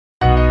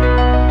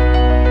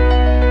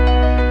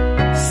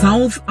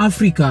South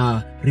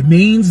Africa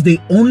remains the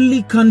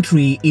only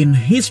country in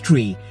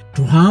history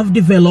to have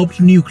developed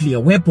nuclear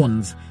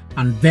weapons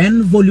and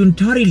then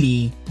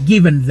voluntarily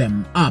given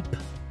them up.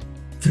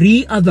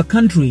 3 other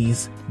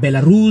countries,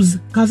 Belarus,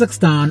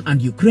 Kazakhstan and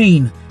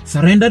Ukraine,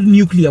 surrendered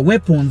nuclear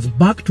weapons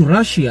back to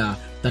Russia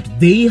that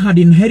they had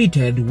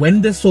inherited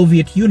when the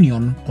Soviet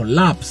Union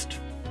collapsed.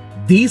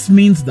 This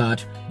means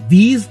that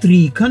these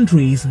 3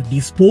 countries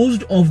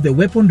disposed of the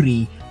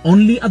weaponry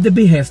only at the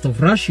behest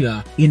of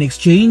Russia in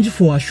exchange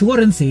for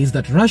assurances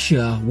that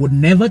Russia would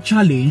never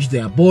challenge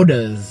their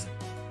borders.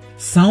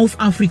 South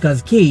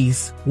Africa's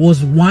case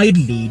was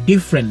widely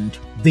different.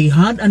 They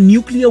had a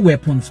nuclear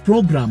weapons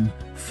program,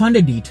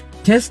 funded it,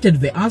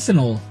 tested the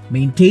arsenal,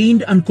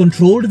 maintained and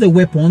controlled the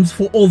weapons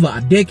for over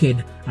a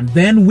decade, and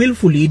then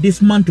willfully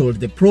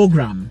dismantled the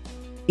program.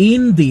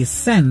 In this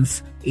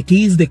sense, it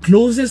is the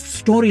closest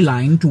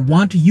storyline to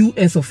what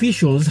US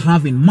officials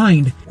have in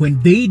mind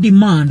when they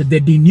demand the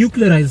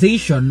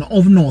denuclearization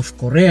of North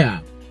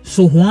Korea.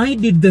 So why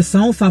did the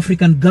South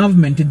African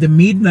government in the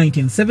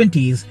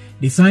mid-1970s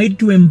decide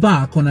to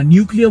embark on a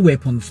nuclear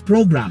weapons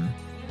program?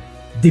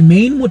 The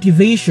main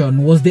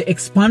motivation was the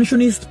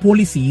expansionist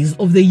policies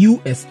of the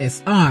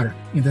USSR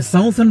in the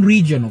southern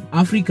region of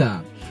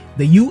Africa.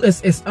 The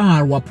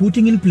USSR were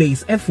putting in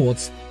place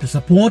efforts to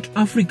support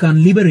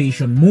African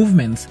liberation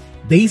movements.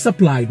 They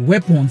supplied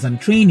weapons and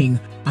training,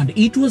 and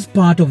it was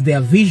part of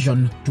their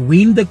vision to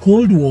win the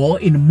Cold War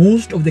in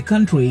most of the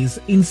countries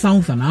in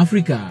Southern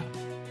Africa.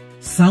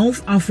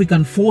 South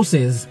African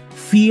forces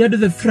feared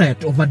the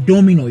threat of a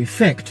domino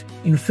effect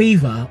in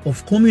favor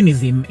of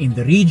communism in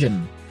the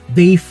region.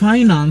 They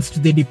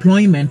financed the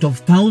deployment of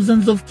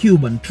thousands of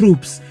Cuban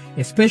troops,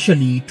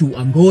 especially to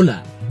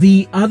Angola.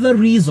 The other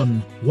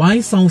reason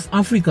why South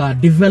Africa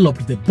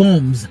developed the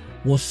bombs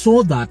was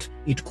so that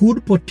it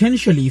could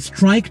potentially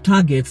strike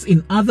targets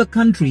in other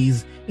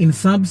countries in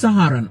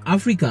sub-Saharan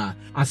Africa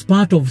as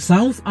part of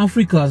South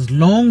Africa's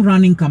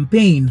long-running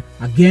campaign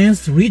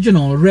against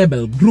regional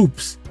rebel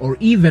groups or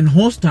even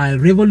hostile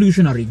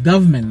revolutionary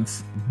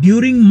governments.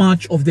 During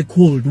much of the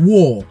Cold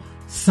War,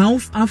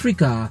 South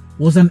Africa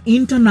was an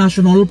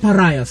international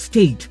pariah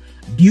state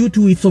due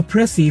to its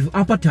oppressive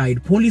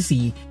apartheid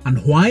policy, and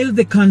while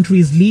the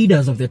country's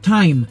leaders of the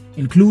time,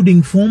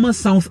 including former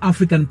South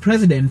African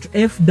President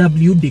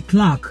F.W. de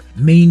Klerk,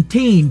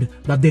 maintained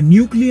that the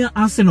nuclear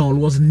arsenal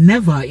was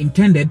never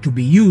intended to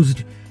be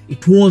used,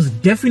 it was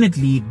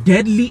definitely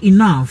deadly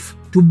enough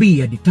to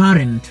be a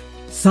deterrent.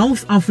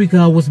 South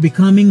Africa was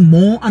becoming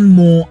more and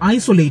more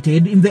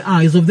isolated in the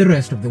eyes of the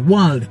rest of the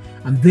world,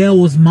 and there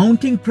was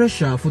mounting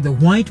pressure for the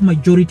white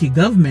majority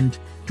government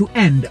to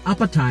end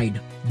apartheid.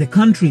 The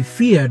country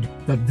feared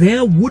that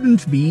there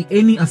wouldn't be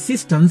any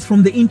assistance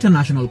from the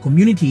international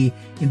community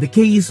in the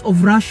case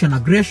of Russian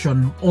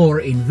aggression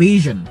or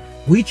invasion,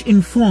 which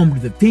informed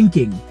the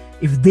thinking: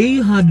 if they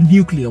had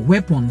nuclear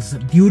weapons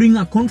during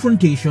a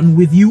confrontation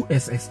with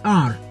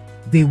USSR,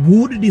 they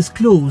would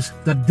disclose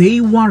that they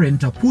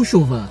weren't a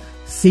pushover,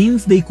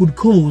 since they could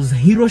cause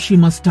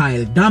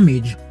Hiroshima-style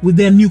damage with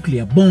their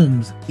nuclear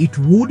bombs. It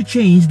would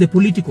change the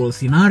political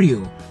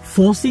scenario,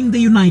 forcing the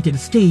United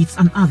States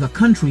and other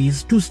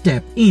countries to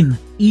step in,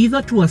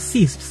 either to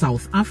assist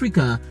South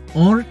Africa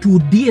or to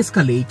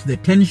de-escalate the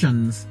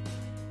tensions.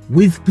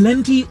 With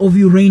plenty of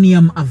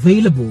uranium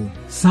available,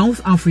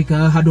 South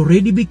Africa had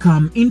already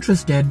become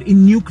interested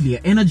in nuclear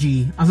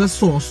energy as a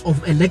source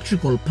of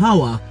electrical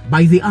power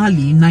by the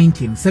early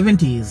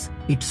 1970s.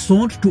 It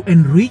sought to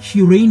enrich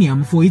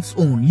uranium for its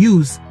own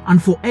use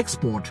and for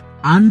export,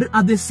 and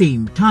at the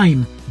same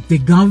time, the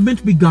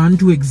government began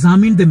to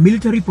examine the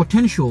military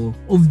potential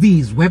of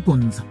these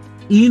weapons.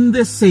 In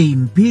the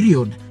same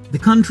period, the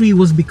country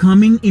was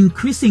becoming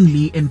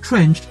increasingly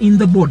entrenched in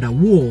the border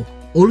war,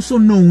 also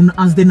known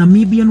as the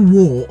Namibian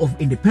War of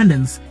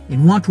Independence,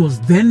 in what was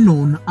then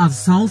known as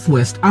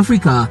Southwest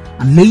Africa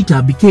and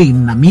later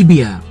became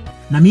Namibia.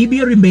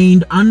 Namibia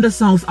remained under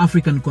South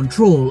African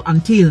control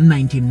until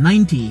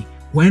 1990,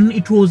 when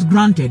it was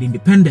granted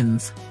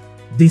independence.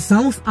 The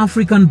South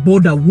African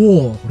Border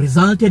War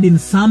resulted in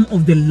some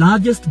of the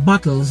largest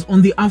battles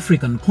on the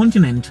African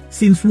continent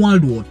since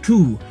World War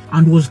II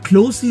and was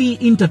closely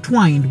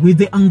intertwined with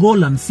the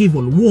Angolan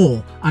Civil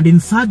War and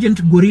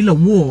insurgent guerrilla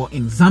war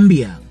in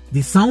Zambia.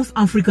 The South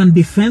African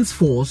Defense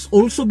Force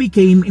also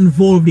became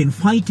involved in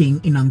fighting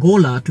in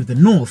Angola to the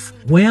north,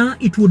 where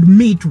it would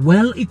meet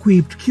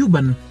well-equipped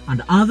Cuban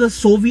and other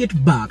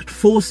Soviet-backed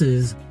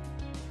forces.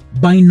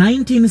 By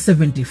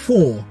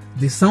 1974,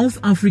 the South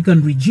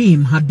African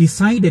regime had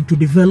decided to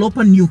develop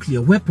a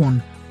nuclear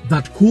weapon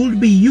that could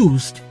be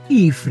used,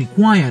 if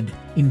required,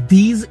 in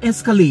these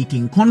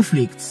escalating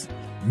conflicts.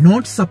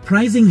 Not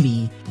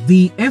surprisingly,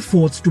 the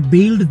efforts to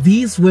build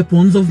these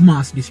weapons of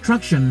mass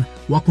destruction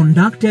were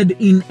conducted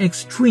in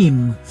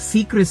extreme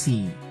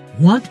secrecy.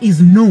 What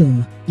is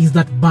known is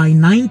that by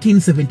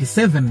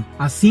 1977,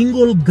 a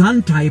single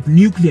gun-type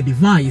nuclear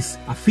device,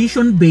 a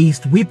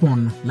fission-based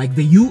weapon like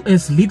the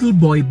US Little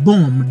Boy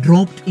bomb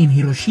dropped in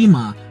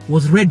Hiroshima,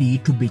 was ready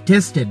to be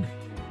tested.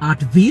 At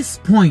this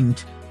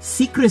point,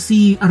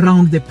 secrecy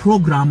around the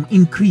program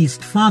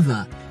increased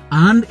further,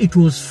 and it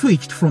was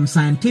switched from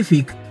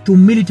scientific to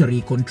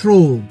military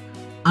control.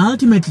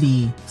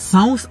 Ultimately,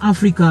 South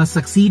Africa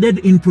succeeded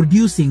in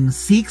producing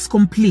 6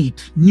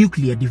 complete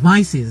nuclear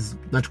devices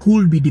that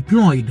could be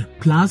deployed,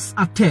 plus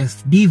a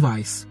test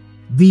device.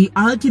 The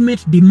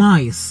ultimate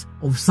demise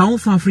of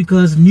South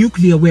Africa's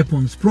nuclear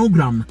weapons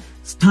program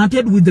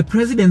started with the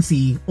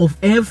presidency of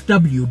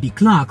F.W. de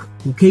Klerk,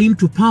 who came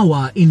to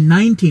power in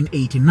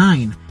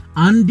 1989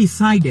 and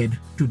decided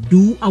to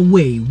do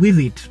away with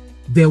it.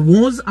 There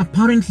was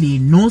apparently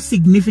no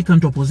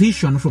significant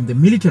opposition from the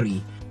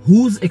military,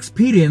 whose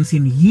experience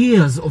in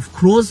years of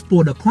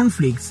cross-border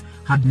conflicts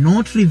had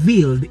not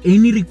revealed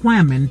any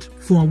requirement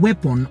for a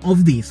weapon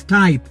of this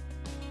type.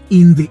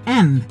 In the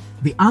end,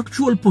 the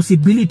actual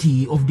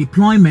possibility of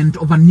deployment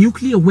of a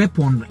nuclear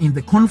weapon in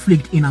the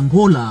conflict in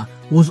Angola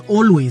was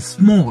always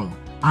small,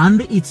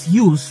 and its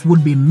use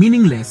would be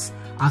meaningless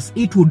as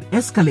it would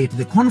escalate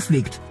the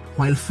conflict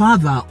while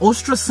further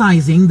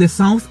ostracizing the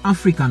South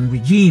African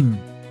regime.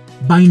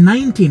 By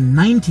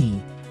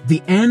 1990,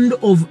 the end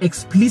of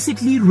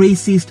explicitly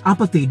racist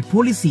apartheid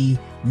policy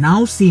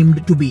now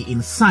seemed to be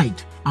in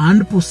sight,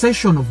 and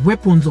possession of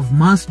weapons of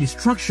mass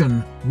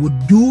destruction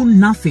would do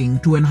nothing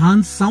to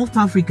enhance South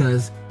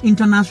Africa's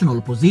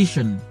international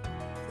position.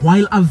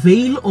 While a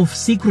veil of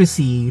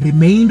secrecy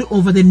remained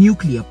over the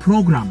nuclear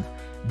program,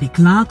 de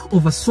Klerk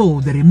oversaw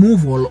the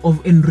removal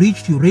of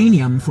enriched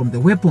uranium from the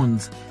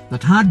weapons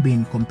that had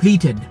been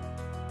completed.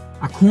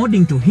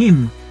 According to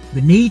him,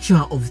 the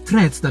nature of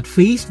threats that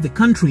faced the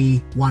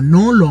country were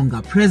no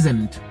longer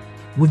present.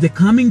 With the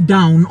coming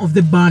down of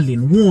the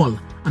Berlin Wall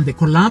and the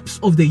collapse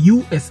of the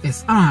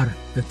USSR,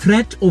 the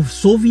threat of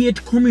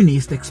Soviet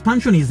communist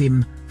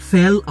expansionism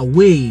fell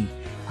away.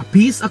 A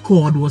peace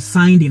accord was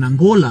signed in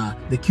Angola,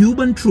 the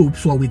Cuban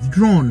troops were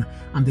withdrawn,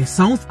 and the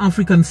South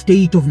African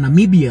state of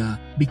Namibia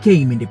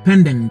became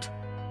independent.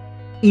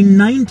 In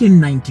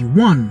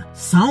 1991,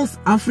 South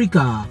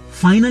Africa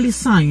finally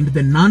signed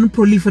the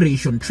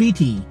Non-Proliferation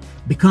Treaty,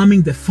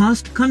 becoming the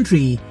first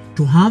country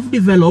to have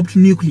developed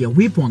nuclear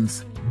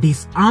weapons,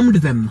 disarmed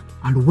them,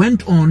 and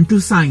went on to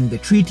sign the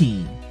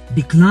treaty.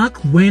 De Klerk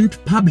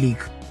went public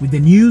with the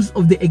news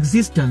of the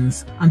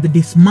existence and the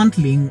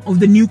dismantling of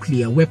the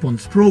nuclear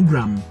weapons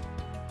program.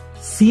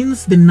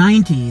 Since the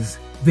 90s,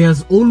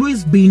 there's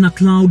always been a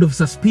cloud of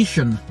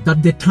suspicion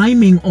that the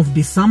timing of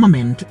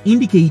disarmament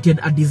indicated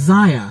a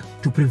desire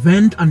to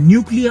prevent a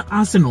nuclear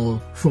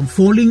arsenal from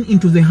falling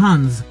into the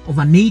hands of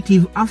a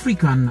native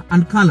African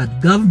and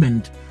colored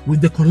government,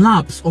 with the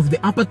collapse of the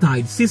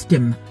apartheid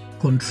system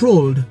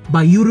controlled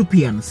by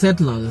European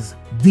settlers.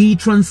 The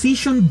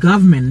transition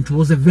government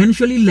was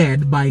eventually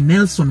led by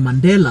Nelson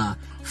Mandela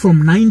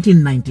from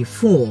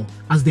 1994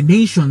 as the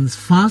nation's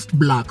first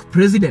black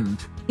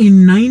president.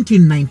 In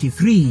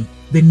 1993,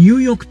 the New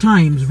York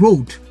Times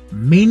wrote,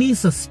 "Many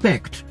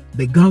suspect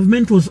the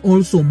government was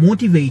also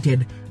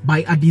motivated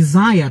by a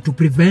desire to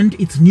prevent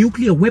its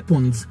nuclear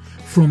weapons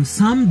from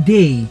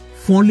someday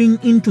falling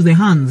into the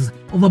hands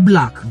of a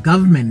black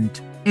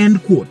government."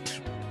 End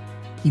quote.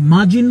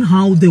 Imagine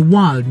how the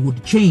world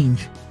would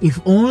change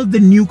if all the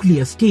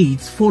nuclear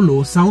states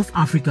follow South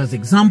Africa's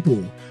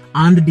example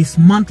and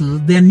dismantle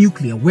their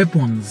nuclear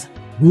weapons.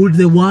 Would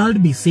the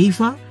world be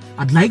safer?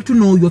 I'd like to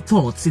know your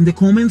thoughts in the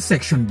comment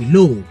section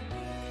below.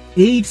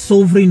 8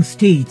 sovereign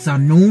states are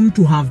known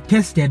to have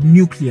tested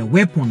nuclear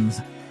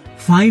weapons.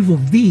 5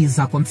 of these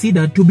are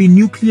considered to be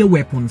nuclear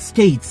weapon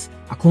states,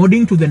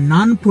 according to the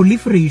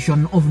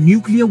Non-Proliferation of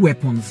Nuclear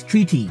Weapons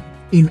Treaty.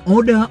 In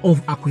order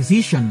of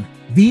acquisition,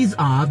 these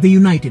are the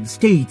United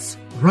States,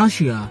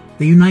 Russia,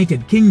 the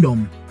United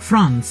Kingdom,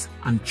 France,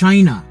 and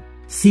China.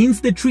 Since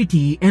the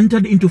treaty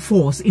entered into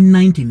force in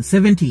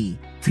 1970,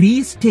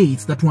 3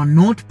 states that were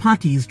not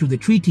parties to the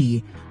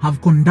treaty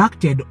have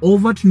conducted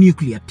overt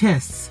nuclear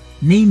tests,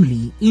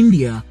 namely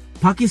India,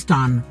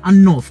 Pakistan,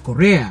 and North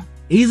Korea.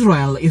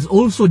 Israel is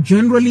also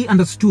generally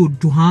understood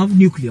to have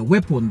nuclear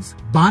weapons,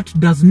 but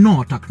does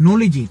not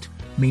acknowledge it,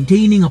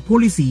 maintaining a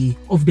policy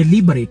of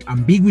deliberate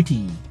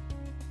ambiguity.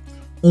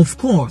 Of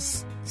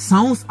course,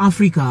 South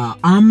Africa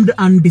armed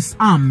and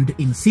disarmed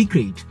in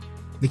secret.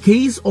 The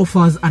case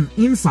offers an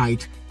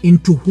insight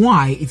into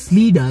why its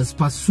leaders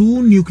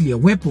pursue nuclear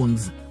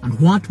weapons and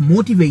what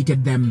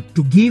motivated them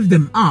to give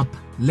them up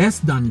less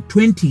than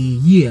 20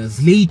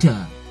 years later.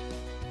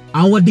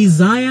 Our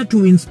desire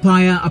to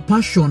inspire a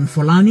passion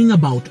for learning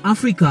about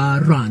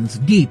Africa runs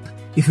deep.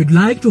 If you'd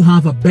like to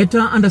have a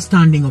better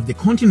understanding of the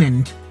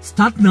continent,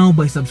 start now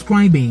by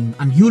subscribing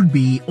and you'll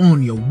be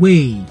on your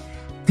way.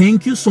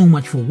 Thank you so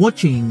much for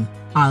watching.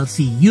 I'll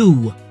see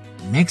you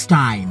next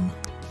time.